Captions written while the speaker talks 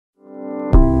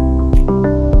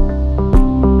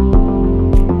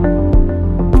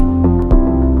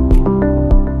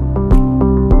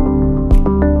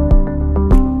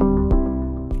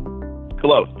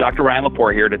Dr. Ryan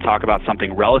Lepore here to talk about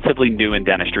something relatively new in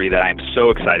dentistry that I am so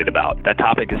excited about. That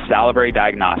topic is salivary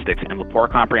diagnostics, and Lepore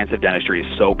Comprehensive Dentistry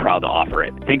is so proud to offer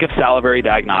it. Think of salivary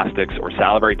diagnostics or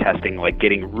salivary testing like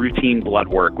getting routine blood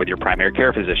work with your primary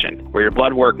care physician, where your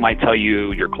blood work might tell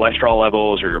you your cholesterol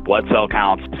levels or your blood cell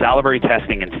counts. Salivary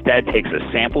testing instead takes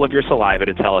a sample of your saliva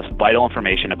to tell us vital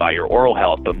information about your oral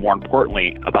health, but more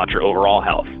importantly, about your overall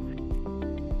health.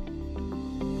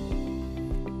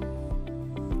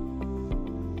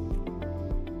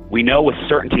 We know with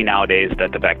certainty nowadays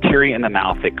that the bacteria in the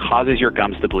mouth that causes your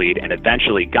gums to bleed and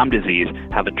eventually gum disease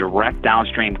have a direct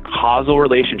downstream causal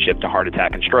relationship to heart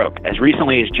attack and stroke. As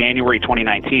recently as January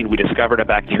 2019, we discovered a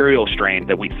bacterial strain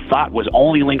that we thought was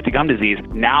only linked to gum disease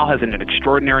now has an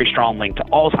extraordinary strong link to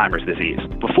Alzheimer's disease.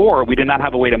 Before, we did not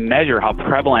have a way to measure how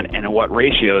prevalent and in what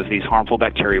ratios these harmful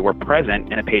bacteria were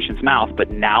present in a patient's mouth,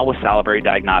 but now with salivary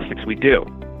diagnostics we do.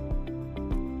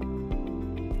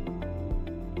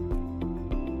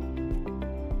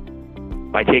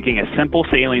 By taking a simple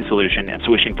saline solution and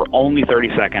swishing for only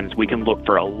 30 seconds, we can look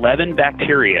for 11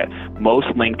 bacteria most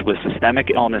linked with systemic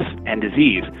illness and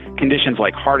disease, conditions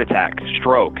like heart attack,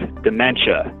 stroke,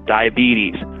 dementia,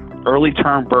 diabetes, early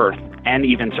term birth, and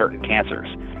even certain cancers.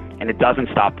 And it doesn't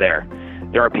stop there.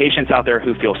 There are patients out there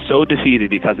who feel so defeated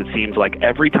because it seems like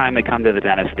every time they come to the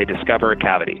dentist, they discover a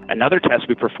cavity. Another test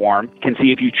we perform can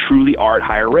see if you truly are at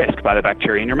higher risk by the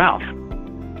bacteria in your mouth.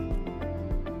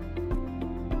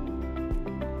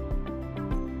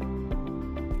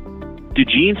 Do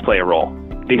genes play a role?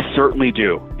 They certainly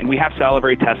do, and we have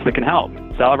salivary tests that can help.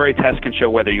 Salivary tests can show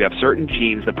whether you have certain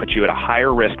genes that put you at a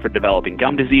higher risk for developing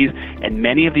gum disease and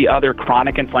many of the other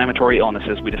chronic inflammatory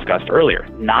illnesses we discussed earlier,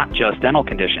 not just dental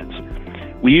conditions.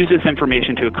 We use this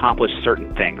information to accomplish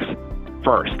certain things.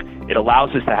 First, it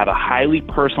allows us to have a highly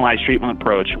personalized treatment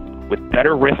approach with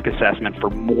better risk assessment for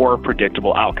more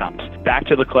predictable outcomes. Back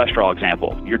to the cholesterol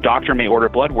example, your doctor may order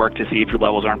blood work to see if your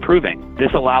levels are improving.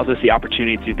 This allows us the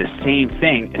opportunity to do the same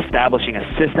thing, establishing a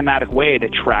systematic way to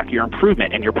track your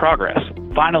improvement and your progress.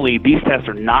 Finally, these tests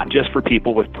are not just for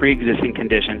people with pre-existing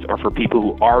conditions or for people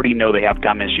who already know they have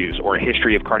gum issues or a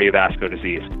history of cardiovascular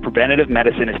disease. Preventative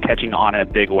medicine is catching on in a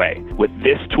big way. With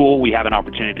this tool, we have an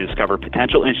opportunity to discover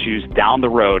potential issues down the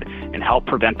road and help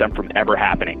prevent them from ever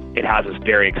happening. It has us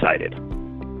very excited.